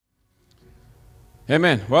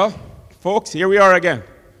Amen. Well, folks, here we are again.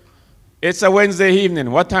 It's a Wednesday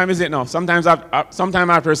evening. What time is it now? Sometime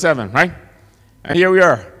after 7, right? And here we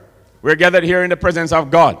are. We're gathered here in the presence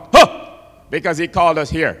of God. Huh! Because he called us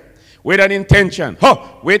here. With an intention.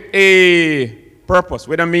 Huh! With a purpose.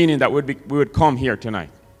 With a meaning that we would come here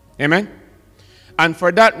tonight. Amen? And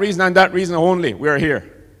for that reason and that reason only, we are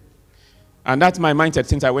here. And that's my mindset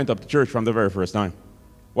since I went up to church from the very first time.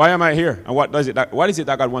 Why am I here? And what is it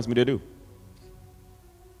that God wants me to do?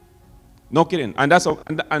 No kidding.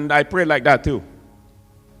 And I prayed like that too.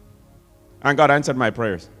 And God answered my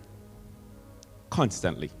prayers.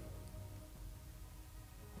 Constantly.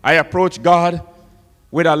 I approach God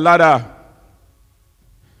with a lot of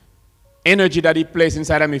energy that he placed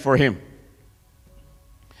inside of me for him.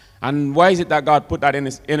 And why is it that God put that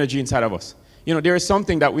energy inside of us? You know, there is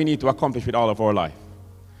something that we need to accomplish with all of our life.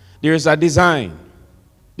 There is a design.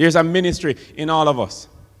 There's a ministry in all of us.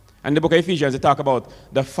 And the book of Ephesians, they talk about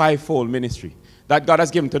the fivefold ministry that God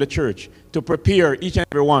has given to the church to prepare each and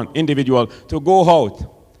every one individual to go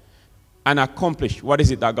out and accomplish what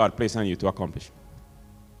is it that God placed on you to accomplish.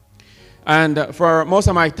 And for most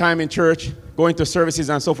of my time in church, going to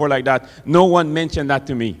services and so forth like that, no one mentioned that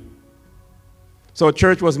to me. So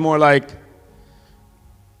church was more like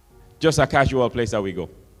just a casual place that we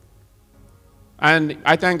go. And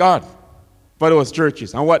I thank God for those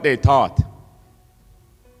churches and what they taught.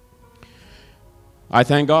 I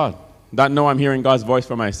thank God that now I'm hearing God's voice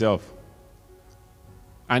for myself.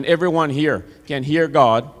 And everyone here can hear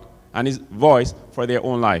God and his voice for their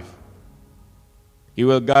own life. He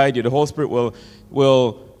will guide you. The Holy Spirit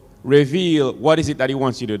will reveal what is it that he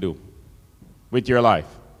wants you to do with your life.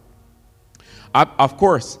 Of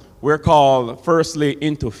course, we're called firstly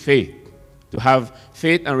into faith, to have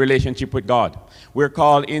faith and relationship with God. We're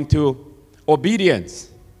called into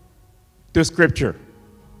obedience to Scripture.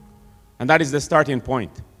 And that is the starting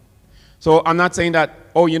point. So I'm not saying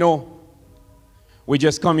that, we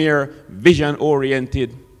just come here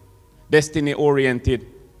vision-oriented, destiny-oriented,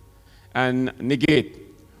 and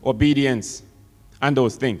negate obedience and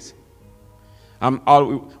those things.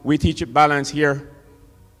 We teach balance here.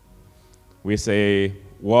 We say,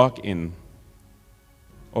 walk in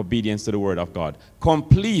obedience to the Word of God.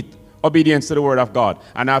 Complete obedience to the Word of God.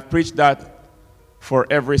 And I've preached that for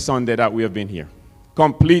every Sunday that we have been here.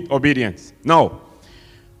 Complete obedience. No.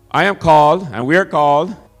 I am called, and we're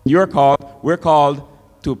called, you're called, we're called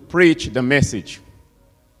to preach the message.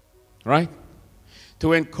 Right?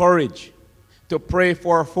 To encourage, to pray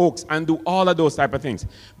for folks, and do all of those type of things.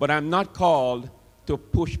 But I'm not called to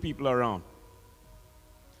push people around.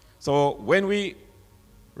 So when we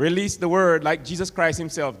release the word like Jesus Christ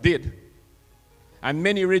himself did, and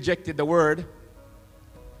many rejected the word,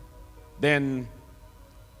 then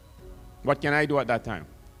what can I do at that time?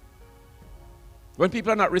 When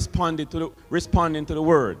people are not responding to the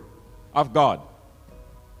word of God,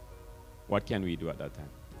 what can we do at that time?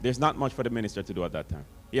 There's not much for the minister to do at that time.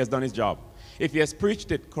 He has done his job. If he has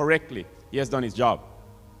preached it correctly, he has done his job.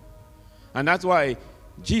 And that's why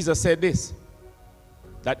Jesus said this,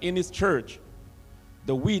 that in his church,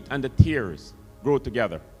 the wheat and the tares grow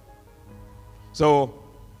together. So,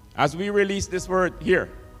 as we release this word here,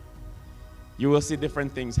 you will see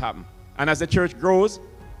different things happen. And as the church grows,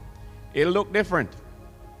 it'll look different.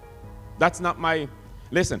 That's not my...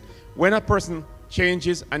 Listen, when a person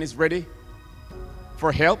changes and is ready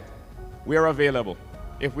for help, we are available.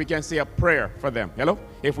 If we can say a prayer for them, hello?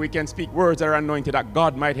 If we can speak words that are anointed that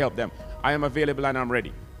God might help them, I am available and I'm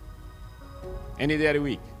ready. Any day of the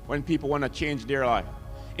week, when people want to change their life.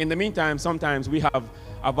 In the meantime, sometimes we have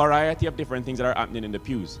a variety of different things that are happening in the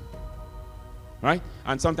pews. Right?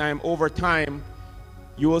 And sometimes over time,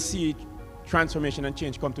 you will see transformation and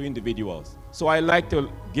change come to individuals. So I like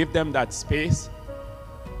to give them that space,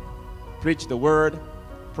 preach the word,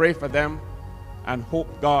 pray for them, and hope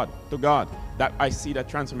to God that I see that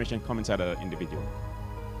transformation come inside of that individual.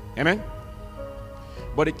 Amen?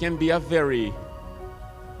 But it can be a very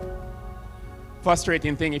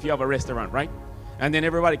frustrating thing if you have a restaurant, right? And then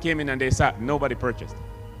everybody came in and they sat, nobody purchased.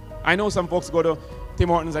 I know some folks go to Tim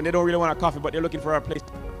Hortons and they don't really want a coffee, but they're looking for a place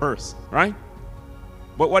first, right?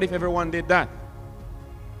 But what if everyone did that?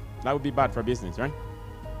 That would be bad for business, right?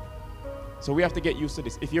 So we have to get used to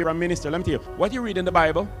this. If you're a minister, let me tell you, what you read in the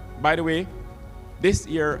Bible, by the way, this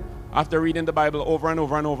year, after reading the Bible over and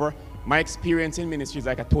over and over, my experience in ministry is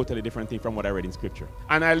like a totally different thing from what I read in Scripture.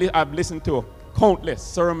 And I've listened to countless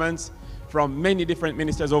sermons from many different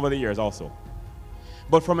ministers over the years also.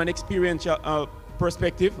 But from an experiential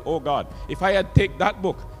perspective, oh God, if I had take that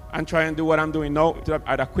book and try and do what I'm doing now,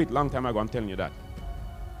 I'd have quit long time ago, I'm telling you that.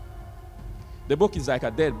 The book is like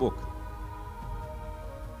a dead book.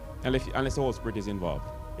 unless the Holy Spirit is involved.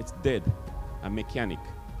 It's dead and mechanic.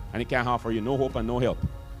 And it can't offer you no hope and no help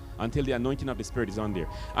until the anointing of the Spirit is on there.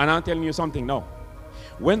 And I'm telling you something now.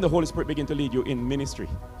 When the Holy Spirit begins to lead you in ministry,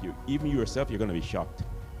 even you yourself, you're going to be shocked.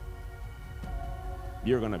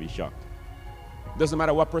 You're going to be shocked. Doesn't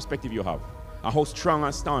matter what perspective you have and how strong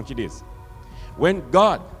and staunch it is. When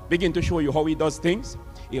God begins to show you how he does things,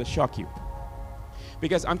 he'll shock you.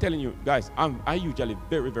 Because I'm telling you, guys, I usually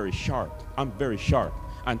very, very sharp. I'm very sharp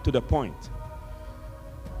and to the point.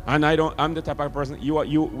 And I'm the type of person,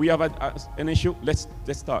 we have an issue, let's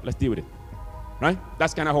start, let's deal with it. Right?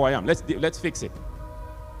 That's kind of how I am. Let's fix it.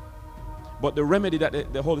 But the remedy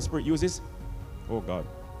that the Holy Spirit uses, oh God,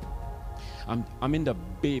 I'm in the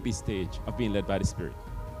baby stage of being led by the Spirit.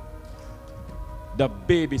 The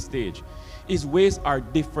baby stage. His ways are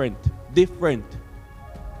different.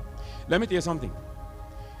 Let me tell you something.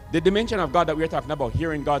 The dimension of God that we're talking about,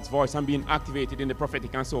 hearing God's voice and being activated in the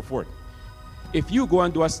prophetic and so forth. If you go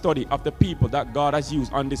and do a study of the people that God has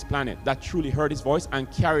used on this planet that truly heard his voice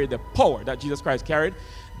and carried the power that Jesus Christ carried,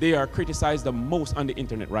 they are criticized the most on the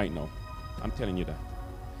internet right now. I'm telling you that.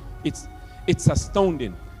 It's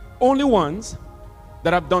astounding. Only ones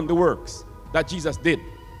that have done the works that Jesus did.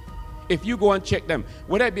 If you go and check them,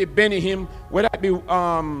 whether it be Benny Hinn, whether it be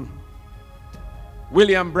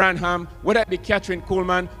William Branham, whether it be Catherine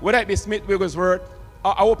Kuhlman, whether it be Smith Wigglesworth,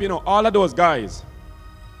 I hope you know all of those guys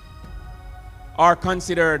are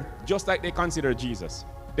considered just like they considered Jesus.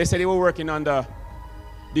 They said they were working under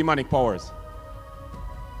demonic powers.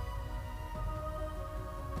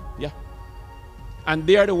 Yeah. And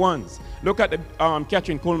they are the ones. Look at the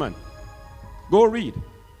Catherine Kuhlman. Go read.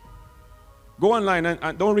 Go online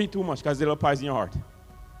and don't read too much because it'll poison your heart.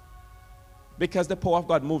 Because the power of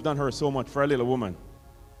God moved on her so much for a little woman.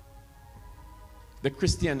 The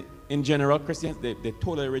Christian, in general, Christians, they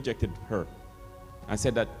totally rejected her and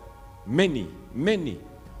said that many,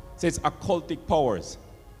 says occultic powers.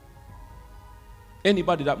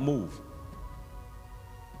 Anybody that move.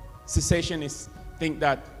 Cessationists think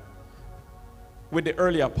that with the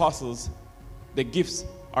early apostles, the gifts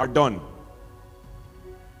are done.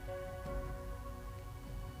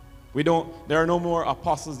 There are no more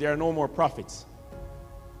apostles, there are no more prophets.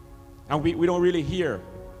 And we don't really hear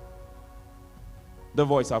the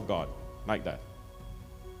voice of God like that.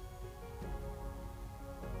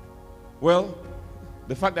 Well,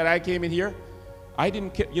 the fact that I came in here, I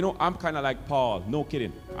didn't, I'm kind of like Paul, no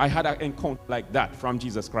kidding. I had an encounter like that from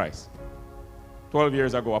Jesus Christ 12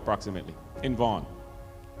 years ago approximately in Vaughan,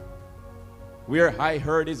 where I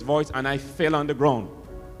heard his voice and I fell on the ground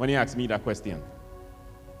when he asked me that question.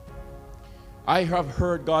 I have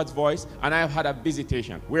heard God's voice and I have had a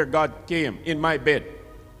visitation where God came in my bed.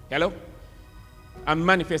 Hello? And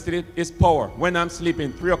manifested his power. When I'm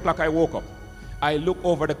sleeping, 3 o'clock I woke up. I look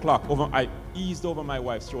over the clock. I eased over my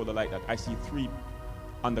wife's shoulder like that. I see 3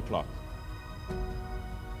 on the clock.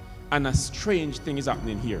 And a strange thing is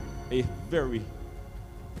happening here. A very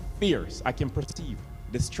fierce. I can perceive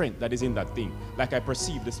the strength that is in that thing. Like I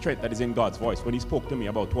perceive the strength that is in God's voice when he spoke to me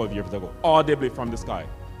about 12 years ago. Audibly from the sky.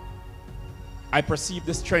 I perceived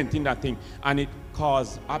the strength in that thing, and it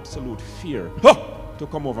caused absolute fear to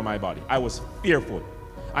come over my body. I was fearful.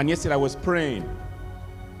 And yesterday I was praying.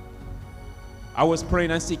 I was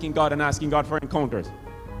praying and seeking God and asking God for encounters.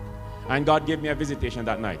 And God gave me a visitation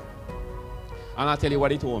that night. And I'll tell you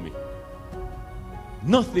what he told me.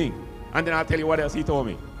 Nothing. And then I'll tell you what else he told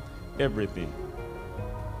me. Everything.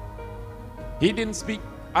 He didn't speak.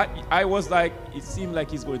 I was like, it seemed like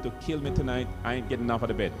he's going to kill me tonight. I ain't getting off of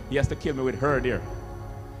the bed. He has to kill me with her there.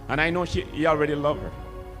 And I know he already loved her.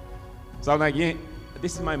 So I'm like, yeah,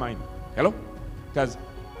 this is my mind. Hello? Because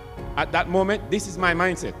at that moment, this is my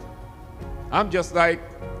mindset. I'm just like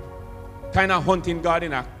kind of hunting God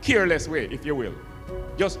in a careless way, if you will.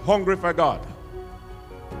 Just hungry for God.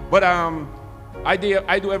 But I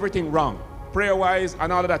do everything wrong. Prayer-wise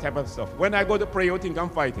and all of that type of stuff. When I go to pray, you think I'm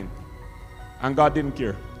fighting. And God didn't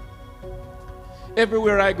care.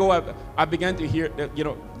 Everywhere I go, I began to hear,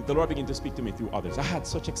 the Lord began to speak to me through others. I had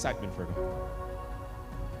such excitement for God.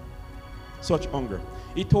 Such hunger.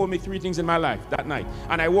 He told me 3 things in my life that night.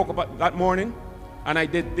 And I woke up that morning, and I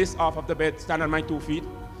did this off of the bed, stand on my 2 feet,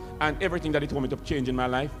 and everything that he told me to change in my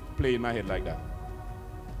life, play in my head like that.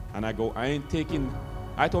 And I go,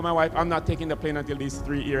 I told my wife, I'm not taking the plane until these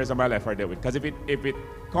 3 years of my life are dealt with. Because if it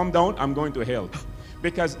come down, I'm going to hell.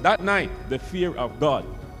 Because that night, the fear of God,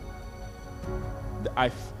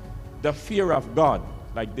 the fear of God,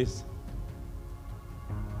 like this.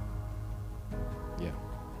 Yeah.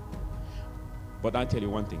 But I'll tell you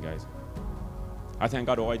one thing, guys. I thank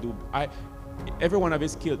God every one of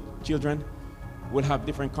his children, will have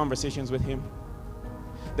different conversations with him.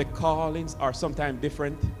 The callings are sometimes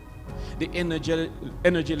different. The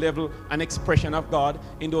energy level and expression of God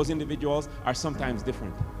in those individuals are sometimes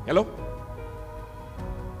different. Hello?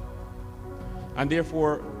 And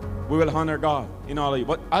therefore, we will honor God in all of you.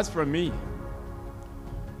 But as for me,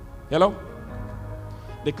 hello?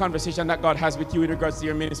 The conversation that God has with you in regards to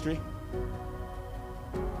your ministry,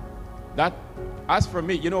 that, as for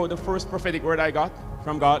me, you know, the first prophetic word I got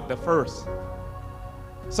from God, the first,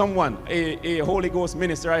 someone, a Holy Ghost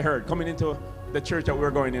minister I heard coming into the church that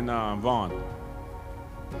we're going in Vaughan,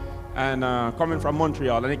 and coming from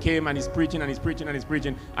Montreal, and he came and he's preaching and he's preaching and he's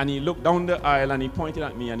preaching, and he looked down the aisle and he pointed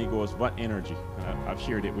at me and he goes, "What energy?" I've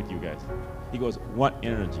shared it with you guys. He goes, "What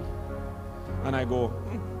energy?" And I go,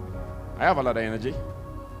 I have a lot of energy.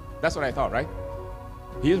 That's what I thought, right?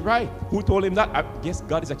 He is right. Who told him that? I guess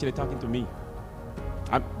God is actually talking to me.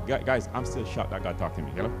 Guys, I'm still shocked that God talked to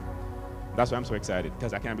me. Hello? That's why I'm so excited,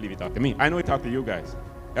 because I can't believe he talked to me. I know he talked to you guys.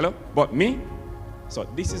 Hello? But me? So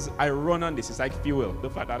this is, I run on this. It's like fuel, the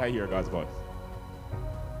fact that I hear God's voice.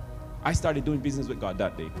 I started doing business with God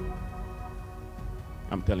that day.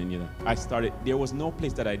 I'm telling you that. There was no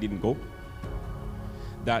place that I didn't go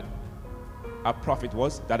that a prophet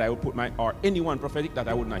was, that I would put or anyone prophetic that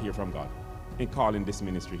I would not hear from God in calling this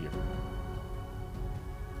ministry here.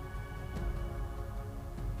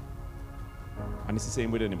 And it's the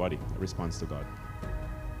same with anybody, response to God.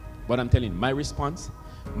 But I'm telling you, my response,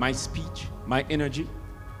 my speech, my energy,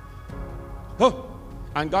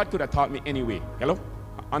 and God could have taught me anyway. Hello?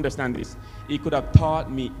 Understand this. He could have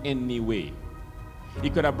taught me anyway.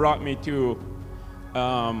 He could have brought me to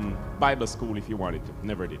Bible school if he wanted to.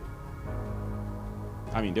 Never did.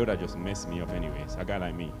 I mean, they would have just messed me up anyways. A guy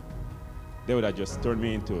like me. They would have just turned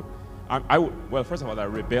me into... well, first of all, I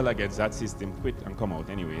rebel against that system, quit and come out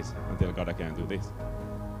anyways, and tell God I can't do this.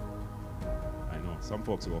 I know. Some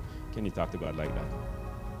folks go, "Can you talk to God like that?"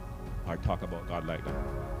 Or talk about God like that.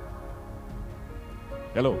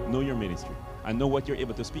 Hello, know your ministry. And know what you're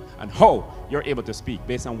able to speak and how you're able to speak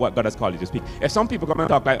based on what God has called you to speak. If some people come and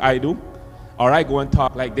talk like I do, or I go and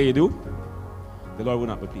talk like they do, the Lord will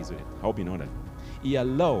not be pleased with it. I hope you know that. He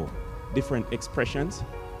allows different expressions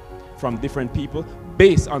from different people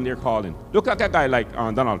based on their calling. Look at a guy like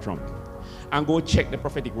Donald Trump and go check the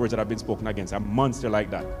prophetic words that have been spoken against a monster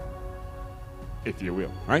like that, if you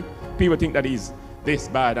will, right? People think that he's this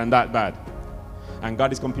bad and that bad, and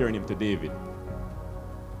God is comparing him to David.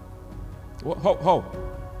 How?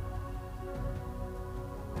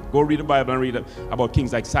 Go read the Bible and read about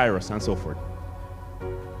kings like Cyrus and so forth.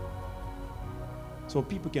 So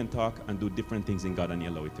people can talk and do different things in God and he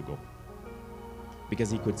allow it to go. Because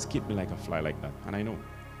he could skip me like a fly like that. And I know.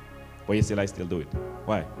 But yet still I still do it.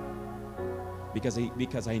 Why? Because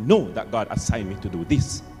I know that God assigned me to do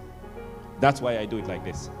this. That's why I do it like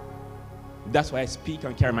this. That's why I speak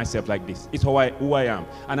and carry myself like this. It's who I am.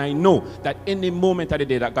 And I know that any moment of the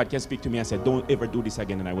day that God can speak to me and say, "Don't ever do this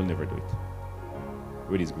again," and I will never do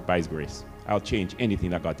it. By his grace. I'll change anything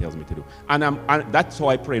that God tells me to do. And that's how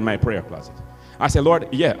I pray in my prayer closet. I say, "Lord,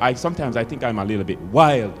 yeah, sometimes I think I'm a little bit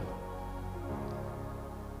wild.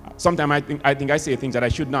 Sometimes I think I say things that I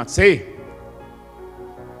should not say.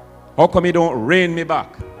 How come you don't rein me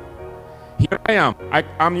back? Here I am.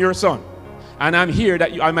 I'm your son. And I'm here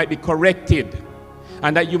that I might be corrected.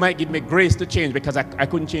 And that you might give me grace to change, because I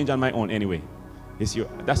couldn't change on my own anyway.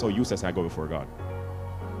 That's how useless I go before God.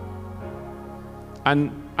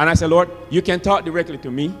 And I say, Lord, you can talk directly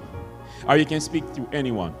to me, or you can speak to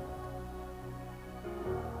anyone.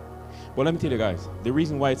 But let me tell you guys, the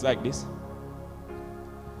reason why it's like this,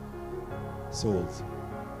 souls.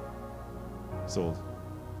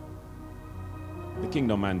 The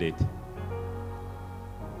kingdom mandate.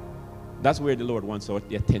 That's where the Lord wants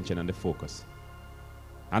the attention and the focus.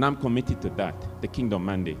 And I'm committed to that, the kingdom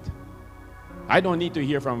mandate. I don't need to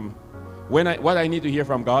hear from, what I need to hear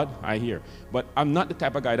from God, I hear. But I'm not the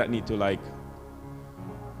type of guy that need to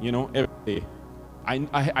every day.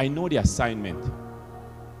 I know the assignment.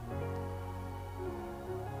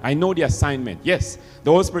 I know the assignment. Yes,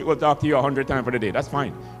 the Holy Spirit will talk to you 100 times for the day. That's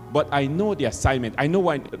fine. But I know the assignment. I know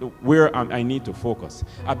where I need to focus.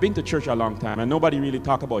 I've been to church a long time, and nobody really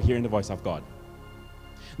talk about hearing the voice of God.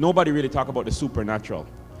 Nobody really talk about the supernatural.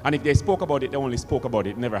 And if they spoke about it, they only spoke about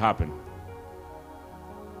it. It never happened.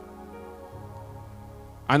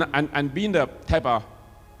 And being the type of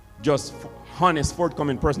just honest,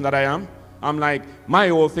 forthcoming person that I am, I'm like, my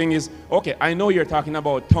whole thing is, okay, I know you're talking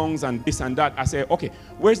about tongues and this and that. I say, okay,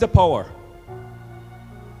 where's the power?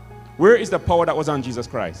 Where is the power that was on Jesus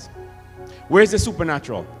Christ? Where is the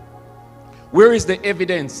supernatural? Where is the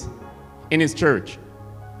evidence in his church?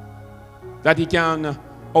 That he can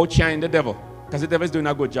outshine the devil. Because the devil is doing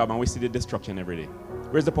a good job and we see the destruction every day.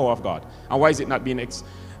 Where's the power of God? And why is it not being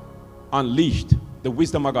unleashed? The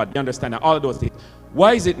wisdom of God, the understanding, all of those things.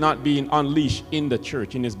 Why is it not being unleashed in the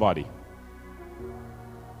church, in his body?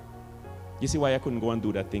 You see why I couldn't go and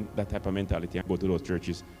do that thing, that type of mentality, and go to those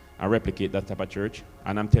churches and replicate that type of church?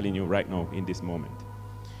 And I'm telling you right now, in this moment,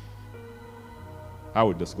 I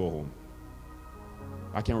would just go home.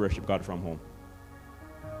 I can worship God from home.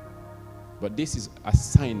 But this is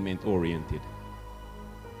assignment oriented.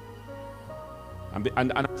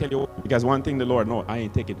 And I tell you, because one thing the Lord knows, I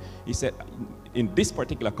ain't taking. He said, in this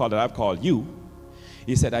particular call that I've called you,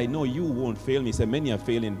 he said, I know you won't fail me. He said, many have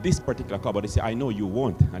failed in this particular call, but he said, I know you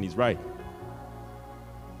won't. And he's right.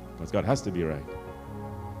 Because God has to be right.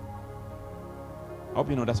 I hope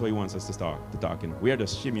you know that's why he wants us to start talking. We are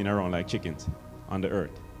just shimmying around like chickens on the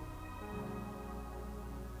earth.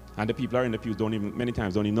 And the people are in the pews many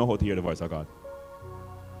times don't even know how to hear the voice of God.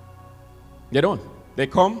 They don't. They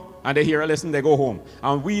come and they hear a lesson, they go home.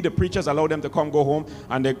 And we, the preachers, allow them to come, go home.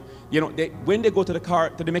 And when they go to the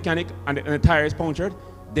car, to the mechanic, and the tire is punctured,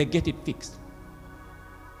 they get it fixed.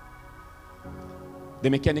 The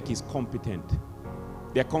mechanic is competent.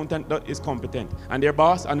 The accountant is competent. And their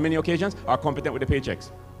boss, on many occasions, are competent with the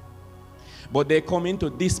paychecks. But they come into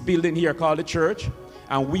this building here called the church,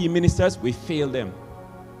 and we ministers, we fail them.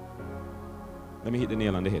 Let me hit the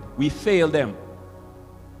nail on the head. We fail them.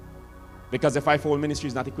 Because the fivefold ministry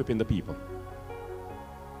is not equipping the people.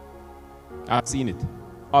 I've seen it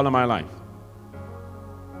all of my life.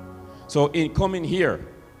 So in coming here,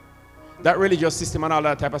 that religious system and all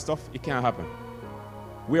that type of stuff, it can't happen.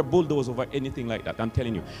 We're bulldozed over anything like that. I'm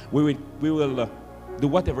telling you. We will do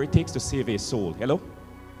whatever it takes to save a soul. Hello?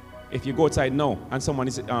 If you go outside now and someone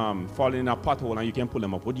is falling in a pothole and you can pull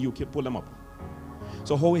them up, would you pull them up?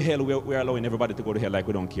 So how in hell we're allowing everybody to go to hell like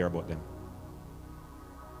we don't care about them?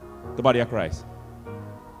 The body of Christ.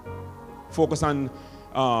 Focus on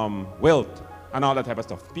wealth and all that type of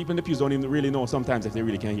stuff. People in the pews don't even really know sometimes if they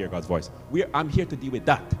really can hear God's voice. I'm here to deal with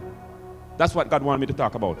that. That's what God wanted me to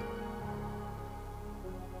talk about.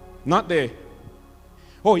 Not the,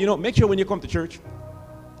 make sure when you come to church,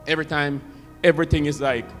 every time, everything is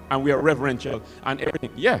like, and we are reverential and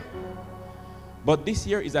everything. Yeah. But this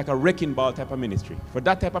year is like a wrecking ball type of ministry. For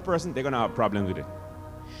that type of person, they're going to have problems with it.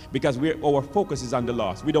 Because our focus is on the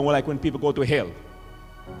lost. We don't like when people go to hell.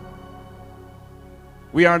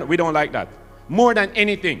 We don't like that. More than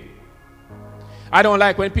anything, I don't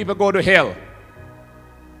like when people go to hell.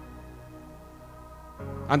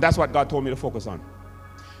 And that's what God told me to focus on.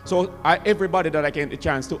 So everybody that I get a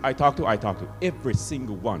chance to, I talk to. Every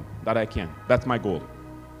single one that I can. That's my goal.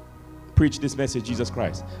 Preach this message, Jesus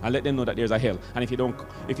Christ, and let them know that there's a hell. And if you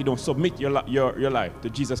don't submit your life to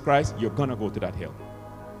Jesus Christ, you're gonna go to that hell.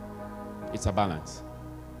 It's a balance.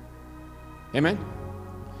 Amen.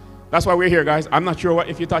 That's why we're here, guys. I'm not sure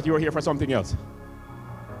if you thought you were here for something else.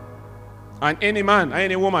 And any man,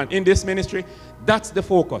 any woman in this ministry, that's the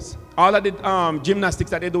focus. All of the gymnastics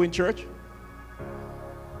that they do in church,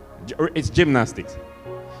 it's gymnastics.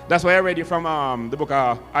 That's why I read you from the book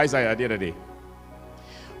of Isaiah the other day.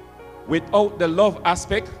 Without the love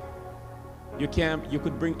aspect, you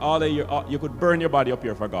could bring you could burn your body up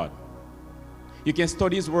here for God. You can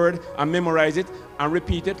study His Word and memorize it and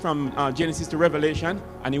repeat it from Genesis to Revelation,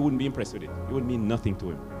 and He wouldn't be impressed with it. It would mean nothing to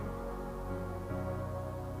Him.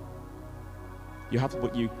 You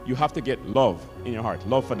have to get love in your heart,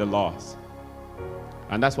 love for the lost,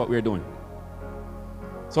 and that's what we're doing.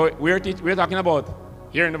 So we're talking about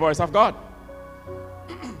hearing the voice of God.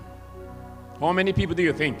 How many people do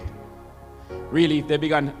you think, really, if they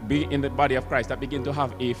be in the body of Christ, that begin to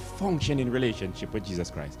have a functioning relationship with Jesus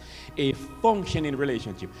Christ, a functioning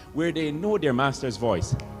relationship where they know their master's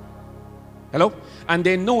voice, hello, and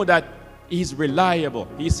they know that He's reliable,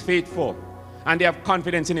 He's faithful, and they have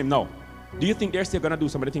confidence in Him now? Do you think they're still going to do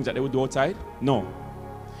some of the things that they would do outside? No.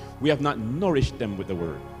 We have not nourished them with the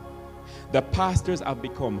Word. The pastors have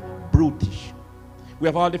become brutish. We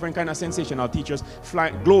have all different kind of sensational teachers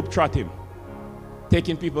flying, globe trotting,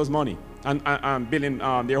 taking people's money and building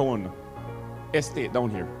their own estate down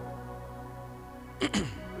here.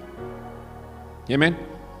 Amen.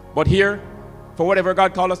 But here, for whatever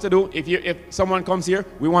God called us to do, if someone comes here,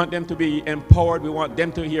 we want them to be empowered. We want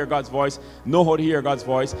them to hear God's voice, know how to hear God's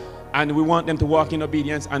voice, and we want them to walk in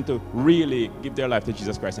obedience and to really give their life to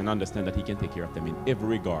Jesus Christ and understand that He can take care of them in every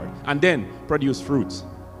regard, and then produce fruits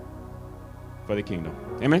for the kingdom.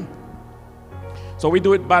 Amen. So we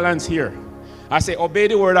do it balanced here. I say, obey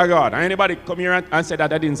the word of God. And anybody come here and say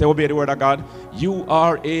that I didn't say obey the word of God, you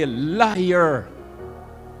are a liar.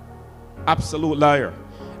 Absolute liar.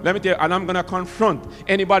 Let me tell you, and I'm going to confront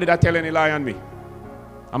anybody that tell any lie on me.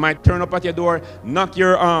 I might turn up at your door, knock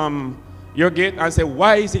your gate, and say,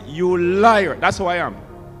 why is it you liar? That's who I am.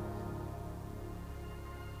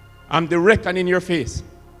 I'm direct and in your face.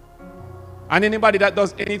 And anybody that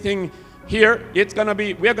does anything here,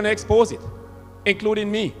 we're going to expose it, including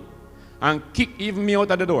me, and kick even me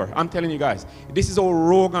out of the door. I'm telling you guys, this is all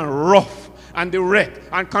rogue and rough and direct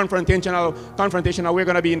and confrontational we're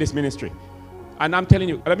going to be in this ministry. And I'm telling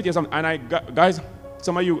you, let me tell you something, and guys,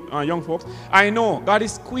 some of you young folks, I know God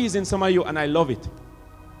is squeezing some of you, and I love it.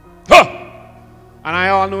 Huh! And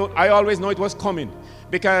I always know it was coming,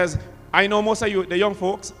 because I know most of you, the young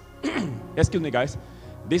folks, excuse me guys,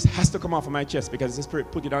 this has to come off of my chest, because the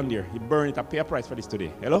Spirit put it on there. He burned it, I pay a price for this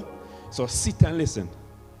today. Hello? So sit and listen.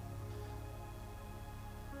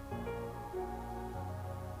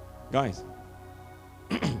 Guys,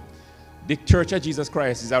 the Church of Jesus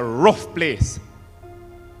Christ is a rough place.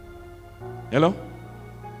 Hello?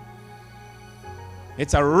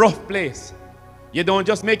 It's a rough place. You don't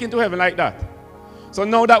just make it to heaven like that. So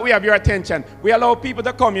now that we have your attention, we allow people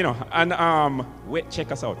to come, and wait,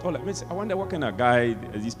 check us out. Oh, let me see. I wonder what kind of guy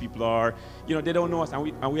these people are. They don't know us,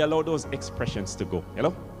 and we allow those expressions to go.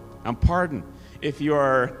 Hello? And pardon if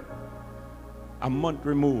you're a month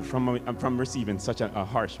removed from receiving such a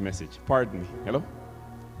harsh message. Pardon me. Hello?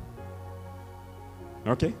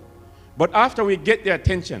 Okay? But after we get their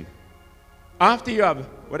attention, after you have,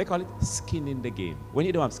 what they call it, skin in the game. When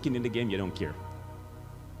you don't have skin in the game, you don't care.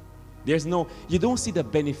 You don't see the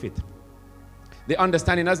benefit. The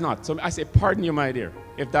understanding does not. So I say, pardon you, my dear,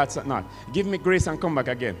 if that's not. Give me grace and come back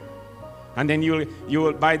again. And then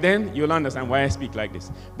by then you'll understand why I speak like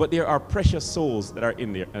this. But there are precious souls that are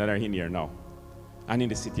in there, that are in here now, and in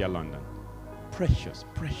the city of London. Precious,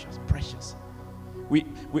 precious, precious. We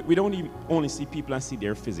don't even only see people and see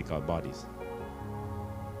their physical bodies.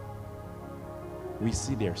 We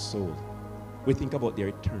see their soul. We think about their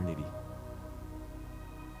eternity.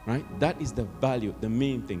 Right? That is the value, the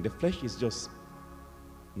main thing. The flesh is just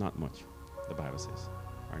not much, the Bible says,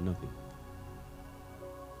 or nothing.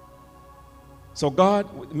 So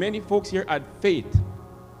God, many folks here had faith.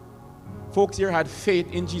 Folks here had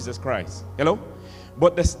faith in Jesus Christ. Hello?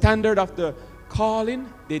 But the standard of the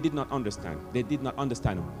calling, they did not understand. They did not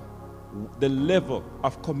understand the level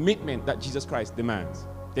of commitment that Jesus Christ demands.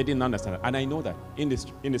 They didn't understand it. And I know that in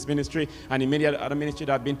this ministry and in many other ministries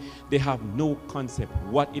that I've been, they have no concept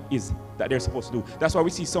what it is that they're supposed to do. That's why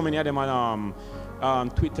we see so many of them on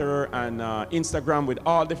Twitter and Instagram with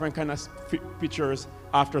all different kind of pictures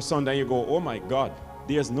after Sunday. You go, oh my God,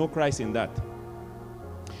 there's no Christ in that.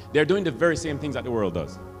 They're doing the very same things that the world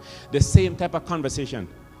does. The same type of conversation,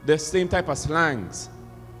 the same type of slangs.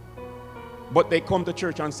 But they come to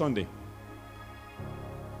church on Sunday.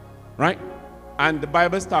 Right? And the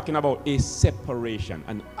Bible is talking about a separation,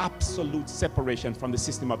 an absolute separation from the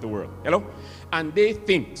system of the world. Hello? And they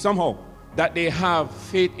think somehow that they have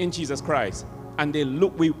faith in Jesus Christ. And they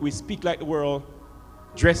look, we speak like the world,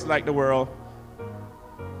 dress like the world,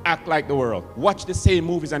 act like the world, watch the same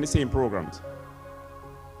movies and the same programs.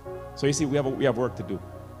 So you see, we have work to do.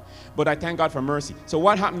 But I thank God for mercy. So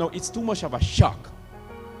what happened now, it's too much of a shock.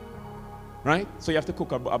 Right? So you have to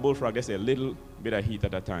cook a bullfrog, they say a little bit of heat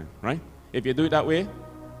at a time. Right? If you do it that way,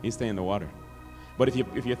 he'll stay in the water. But if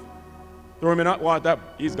you throw him in hot water,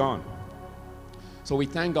 he's gone. So we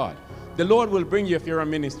thank God. The Lord will bring you, if you're a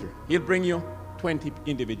minister, he'll bring you 20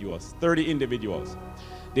 individuals, 30 individuals.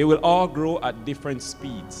 They will all grow at different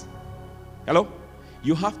speeds. Hello?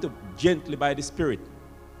 You have to gently, by the Spirit,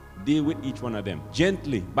 deal with each one of them.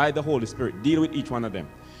 Gently, by the Holy Spirit, deal with each one of them.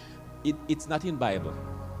 It's not in Bible,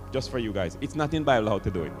 just for you guys. It's not in Bible how to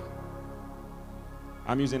do it.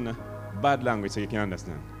 I'm using bad language so you can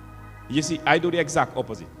understand. You see, I do the exact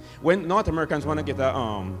opposite. When North Americans want to get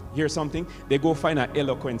hear something, they go find an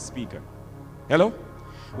eloquent speaker. Hello?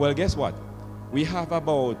 Well, guess what? We have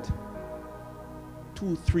about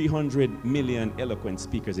 200-300 million eloquent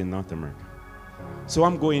speakers in North America. So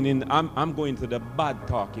I'm going to the bad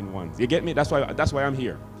talking ones. You get me? That's why I'm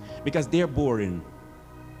here. Because they're boring.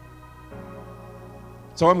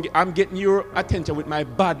 So I'm getting your attention with my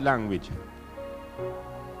bad language.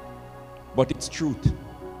 But it's truth.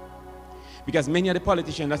 Because many of the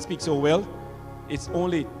politicians that speak so well, it's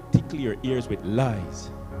only tickle your ears with lies.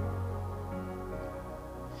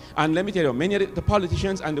 And let me tell you, many of the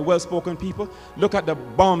politicians and the well-spoken people, look at the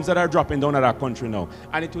bombs that are dropping down at our country now.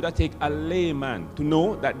 And it would have taken a layman to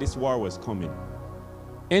know that this war was coming.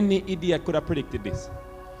 Any idiot could have predicted this.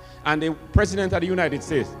 And the President of the United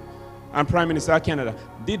States and Prime Minister of Canada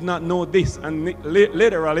did not know this. And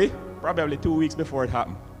literally, probably 2 weeks before it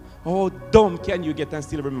happened. How dumb can you get and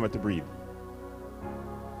still remember to breathe?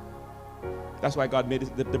 That's why God made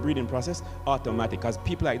the breathing process automatic. Because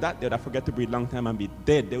people like that, they would have forget to breathe long time and be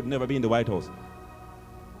dead. They would never be in the White House.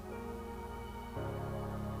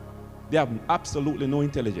 They have absolutely no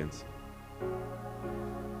intelligence.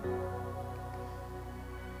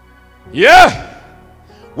 Yeah!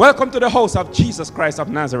 Welcome to the house of Jesus Christ of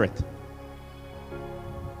Nazareth.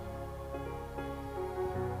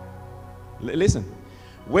 Listen,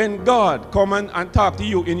 when God come and talk to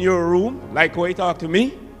you in your room, like how he talked to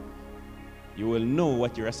me, you will know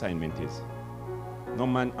what your assignment is. No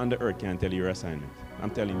man on the earth can tell you your assignment. I'm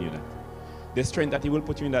telling you that. The strength that he will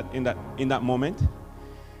put you in that moment,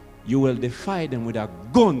 you will defy them with a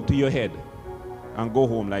gun to your head and go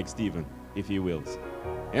home like Stephen, if he wills.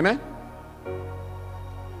 Amen?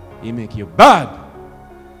 He make you bad.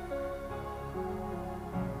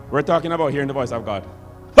 We're talking about hearing the voice of God.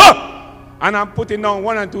 Ha! And I'm putting down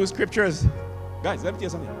 1 and 2 scriptures. Guys, let me tell you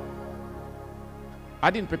something.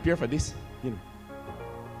 I didn't prepare for this.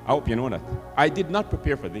 I hope you know that. I did not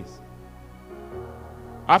prepare for this.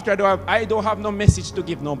 After I don't have no message to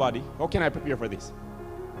give nobody. How can I prepare for this?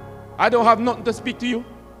 I don't have nothing to speak to you.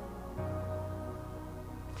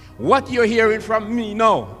 What you're hearing from me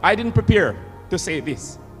now, I didn't prepare to say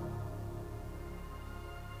this.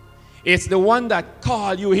 It's the one that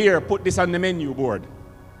called you here, put this on the menu board.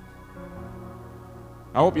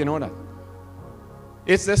 I hope you know that.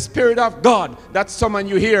 It's the Spirit of God that summoned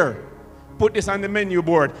you here, put this on the menu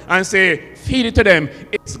board and say, feed it to them.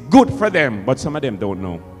 It's good for them. But some of them don't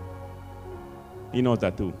know. He knows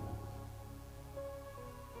that too.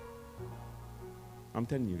 I'm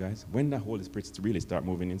telling you guys, when the Holy Spirit really start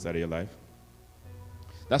moving inside of your life,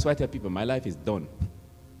 that's why I tell people, my life is done.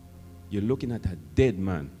 You're looking at a dead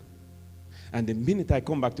man. And the minute I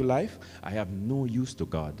come back to life, I have no use to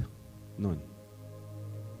God. None.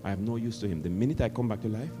 I have no use to him. The minute I come back to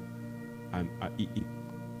life,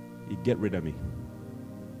 he get rid of me.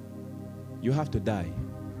 You have to die.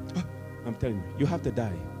 I'm telling you, you have to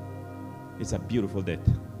die. It's a beautiful death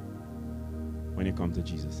when you come to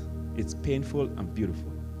Jesus. It's painful and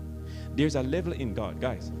beautiful. There's a level in God,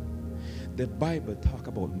 guys. The Bible talk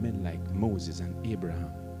about men like Moses and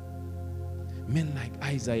Abraham. Men like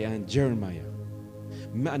Isaiah and Jeremiah.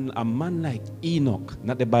 A man like Enoch,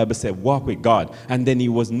 not the Bible said, walk with God. And then he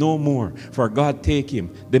was no more, for God take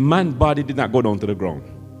him. The man's body did not go down to the ground.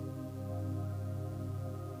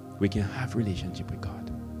 We can have relationship with God.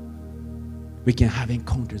 We can have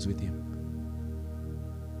encounters with him.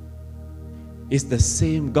 It's the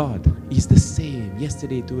same God. He's the same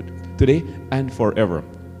yesterday, today, and forever.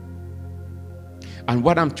 And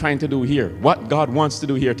what I'm trying to do here, what God wants to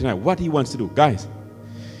do here tonight, what he wants to do, guys,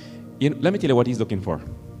 let me tell you what he's looking for.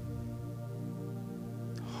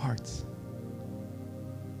 Hearts.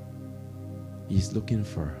 He's looking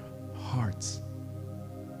for hearts.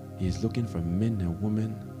 He's looking for men and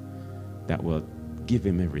women that will give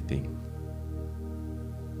him everything.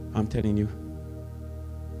 I'm telling you.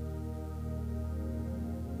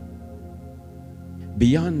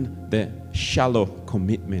 Beyond the shallow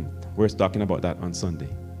commitment, we're talking about that on Sunday,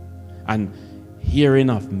 and hearing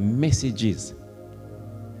of messages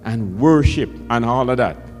and worship and all of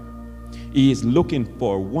that, he is looking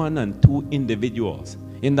for 1 and 2 individuals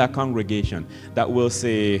in that congregation that will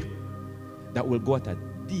say, that will go at a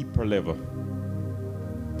deeper level,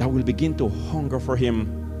 that will begin to hunger for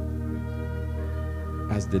him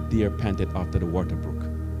as the deer panted after the water brook.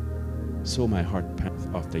 So my heart pants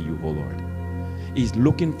after you, O Lord. He's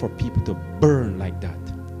looking for people to burn like that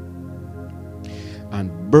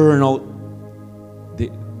and burn out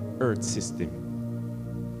the earth system.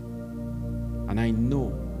 And I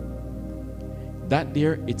know that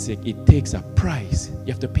there it takes a price.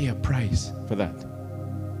 You have to pay a price for that.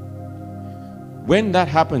 When that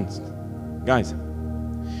happens, guys,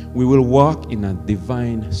 we will walk in a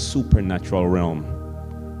divine supernatural realm.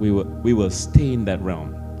 We will stay in that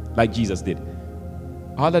realm like Jesus did.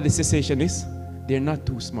 All of the cessationists, they're not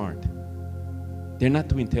too smart. They're not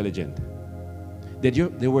too intelligent.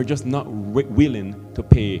 They were just not willing to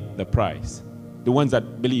pay the price. The ones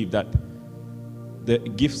that believe that the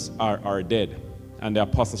gifts are dead and the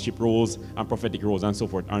apostleship roles and prophetic roles and so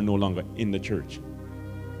forth are no longer in the church.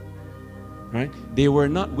 Right? They were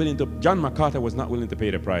not willing to, John MacArthur was not willing to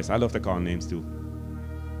pay the price. I love to call names too.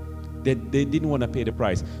 They didn't want to pay the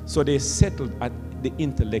price. So they settled at the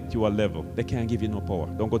intellectual level. They can't give you no power.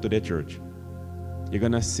 Don't go to their church. You're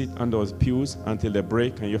going to sit on those pews until they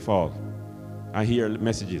break and you fall. I hear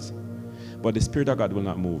messages. But the Spirit of God will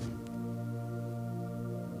not move.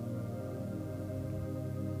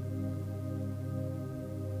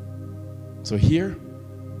 So here,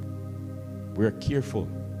 we're careful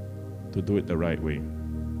to do it the right way.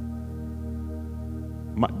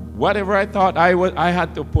 Whatever I thought I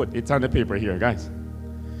had to put, it's on the paper here, guys.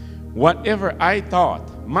 Whatever I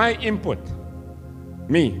thought, my input,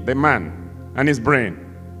 me, the man, and his brain,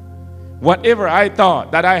 whatever I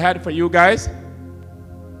thought that I had for you guys,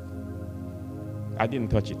 I didn't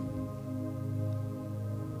touch it.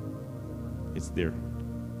 It's there.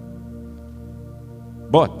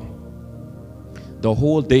 But the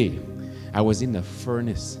whole day, I was in the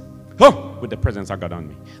furnace with the presence of God on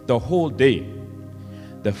me. The whole day,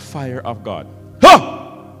 the fire of God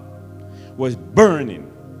was burning.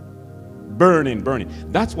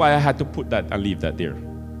 That's why I had to put that and leave that there.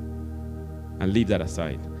 And leave that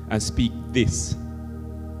aside. And speak this.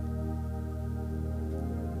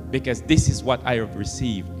 Because this is what I have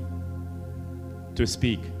received to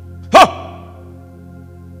speak.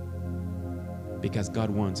 Because God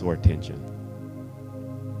wants our attention.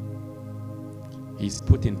 He's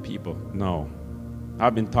putting people. No.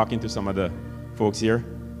 I've been talking to some of the folks here.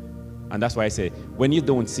 And that's why I say, when you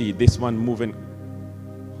don't see this one moving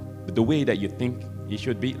the way that you think he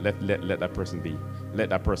should be, let that person be. Let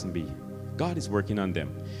that person be. God is working on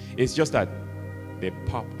them. It's just that they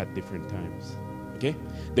pop at different times. Okay?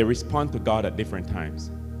 They respond to God at different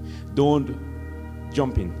times. Don't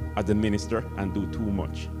jump in as a minister and do too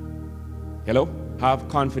much. Hello? Have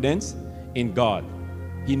confidence in God.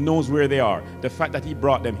 He knows where they are. The fact that he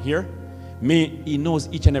brought them here, he knows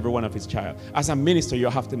each and every one of his child. As a minister, you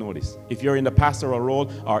have to know this. If you're in the pastoral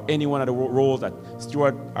role or any one of the roles that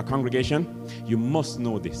steward a congregation, you must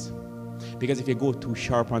know this. Because if you go too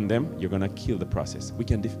sharp on them, you're going to kill the process.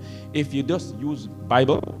 If you just use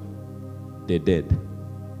Bible, they're dead.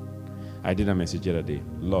 I did a message the other day.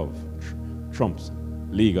 Love trumps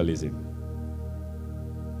legalism.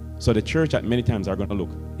 So the church at many times are going to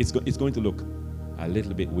look, it's going to look a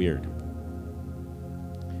little bit weird.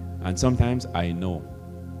 And sometimes I know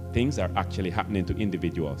things are actually happening to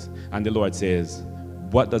individuals. And the Lord says,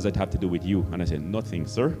 what does it have to do with you? And I said, nothing,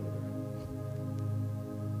 sir.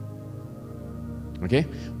 Okay?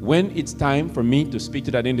 When it's time for me to speak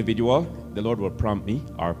to that individual, the Lord will prompt me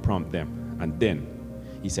or prompt them. And then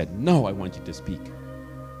he said, no, I want you to speak.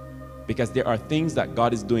 Because there are things that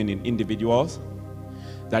God is doing in individuals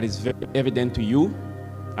that is very evident to you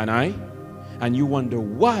and I, and you wonder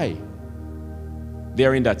why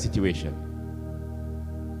they're in that situation.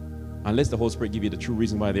 Unless the Holy Spirit give you the true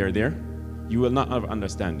reason why they're there, you will not have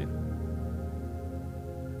understanding.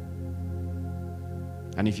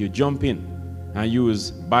 And if you jump in and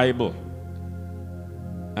use Bible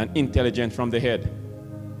and intelligence from the head,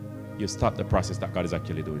 you stop the process that God is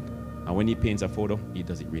actually doing. And when he paints a photo, he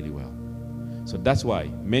does it really well. So that's why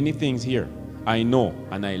many things here I know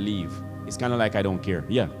and I leave. It's kind of like I don't care.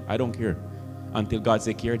 Yeah, I don't care. Until God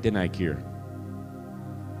says care, then I care.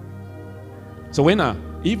 So when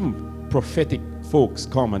even prophetic folks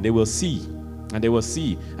come and they will see, and they will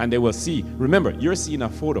see, and they will see. Remember, you're seeing a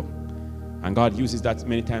photo. And God uses that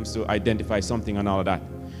many times to identify something and all of that.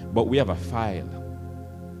 But we have a file.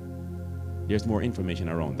 There's more information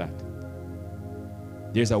around that.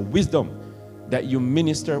 There's a wisdom that you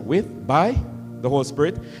minister with by the Holy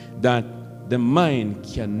Spirit that the mind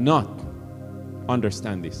cannot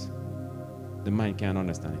understand this. The mind can't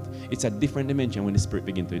understand it. It's a different dimension when the Spirit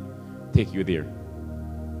begins to take you there.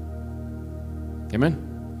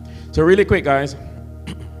 Amen? So really quick, guys.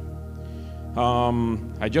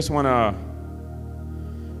 I just want to...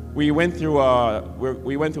 We went through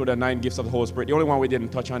the 9 gifts of the Holy Spirit. The only one we didn't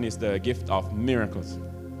touch on is the gift of miracles.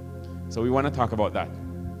 So we want to talk about that.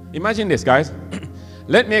 Imagine this, guys.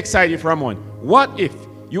 Let me excite you for a moment. What if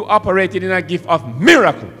you operated in a gift of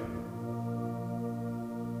miracle?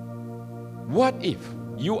 What if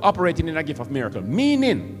you operated in a gift of miracle?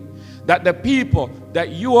 Meaning that the people that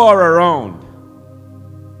you are around,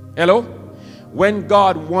 hello? When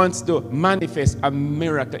God wants to manifest a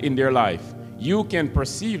miracle in their life, you can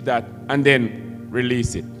perceive that and then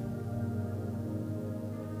release it.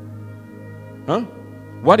 Huh?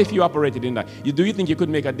 What if you operated in that? Do you think you could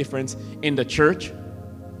make a difference in the church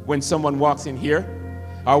when someone walks in here?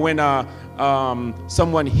 Or when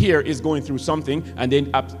someone here is going through something and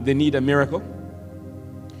they need a miracle?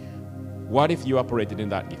 What if you operated in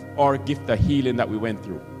that gift? Or gift the healing that we went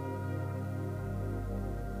through?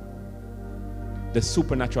 The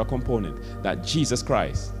supernatural component that Jesus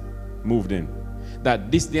Christ moved in.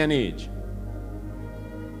 That this day and age,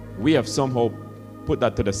 we have somehow put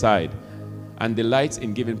that to the side and delights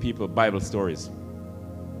in giving people Bible stories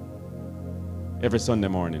every Sunday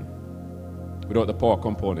morning without the power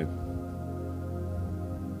component.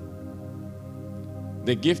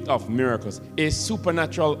 The gift of miracles, a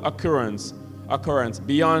supernatural occurrence occurrence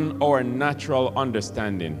beyond our natural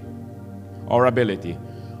understanding or ability,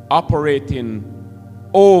 operating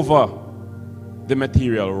over the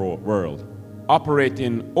material world.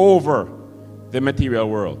 Operating over the material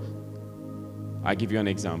world. I give you an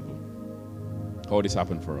example how this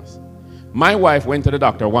happened for us. My wife went to the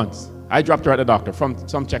doctor once. I dropped her at the doctor from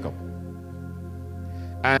some checkup.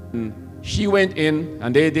 And she went in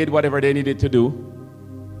and they did whatever they needed to do.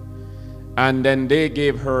 And then they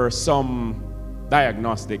gave her some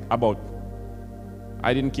diagnostic about,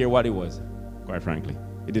 I didn't care what it was, quite frankly.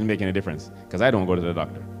 It didn't make any difference because I don't go to the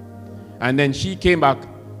doctor. And then she came back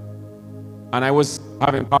and I was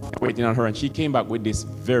having coffee waiting on her, and she came back with this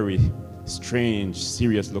very strange,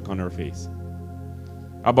 serious look on her face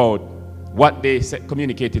about what they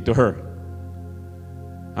communicated to her.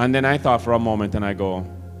 And then I thought for a moment and I go,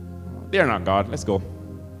 they're not God, let's go.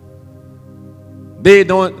 I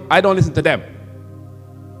don't listen to them.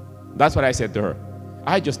 That's what I said to her.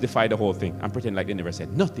 I just defied the whole thing and pretend like they never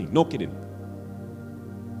said nothing, no kidding.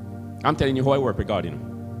 I'm telling you how I work with God, you know.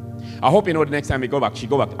 I hope you know the next time we go back, she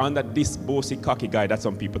go back under this bossy, cocky guy that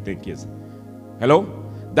some people think is. Hello?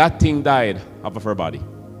 That thing died off of her body.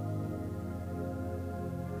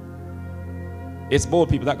 It's bold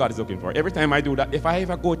people that God is looking for. Every time I do that, if I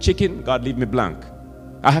ever go chicken, God leave me blank.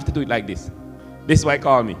 I have to do it like this. This is why he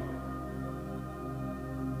called me.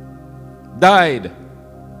 Died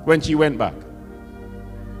when she went back.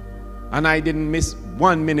 And I didn't miss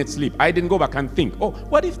 1 minute sleep. I didn't go back and think, oh,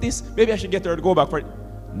 what if this, maybe I should get her to go back for it.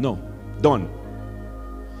 No, done.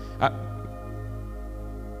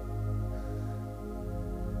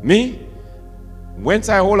 Me, once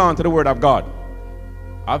I hold on to the word of God,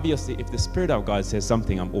 obviously if the Spirit of God says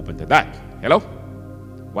something, I'm open to that. Hello?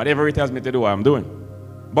 Whatever it tells me to do, I'm doing.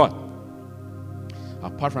 But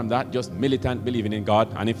apart from that, just militant believing in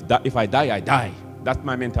God, and if I die, I die. That's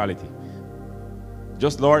my mentality.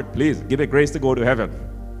 Just, Lord, please give me grace to go to heaven.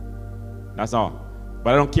 That's all.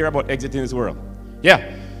 But I don't care about exiting this world.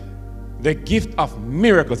 Yeah. The gift of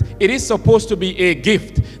miracles. It is supposed to be a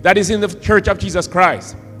gift that is in the Church of Jesus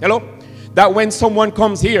Christ. Hello? That when someone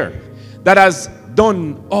comes here that has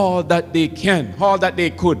done all that they can, all that they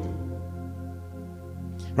could,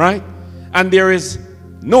 right? And there is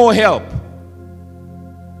no help.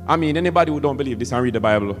 I mean, anybody who don't believe this and read the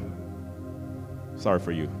Bible, sorry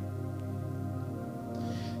for you.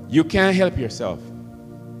 You can't help yourself.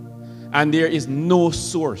 And there is no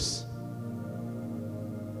source.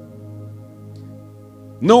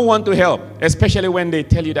 No one to help, especially when they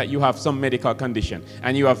tell you that you have some medical condition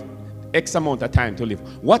and you have X amount of time to live.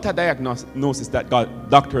 What a diagnosis that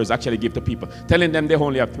doctors actually give to people, telling them they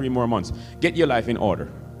only have 3 more months. Get your life in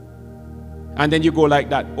order. And then you go like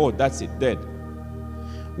that, oh, that's it, dead.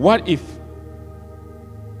 What if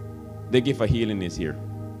the gift of healing is here?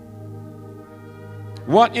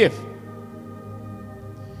 What if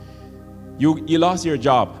you lost your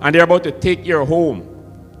job and they're about to take your home?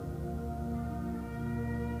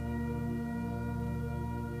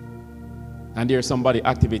 And there's somebody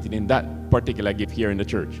activated in that particular gift here in the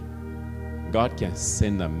church. God can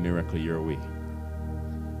send a miracle your way.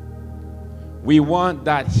 We want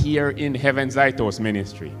that here in Heaven's Lighthouse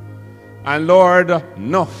Ministry. And Lord,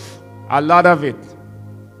 enough, a lot of it.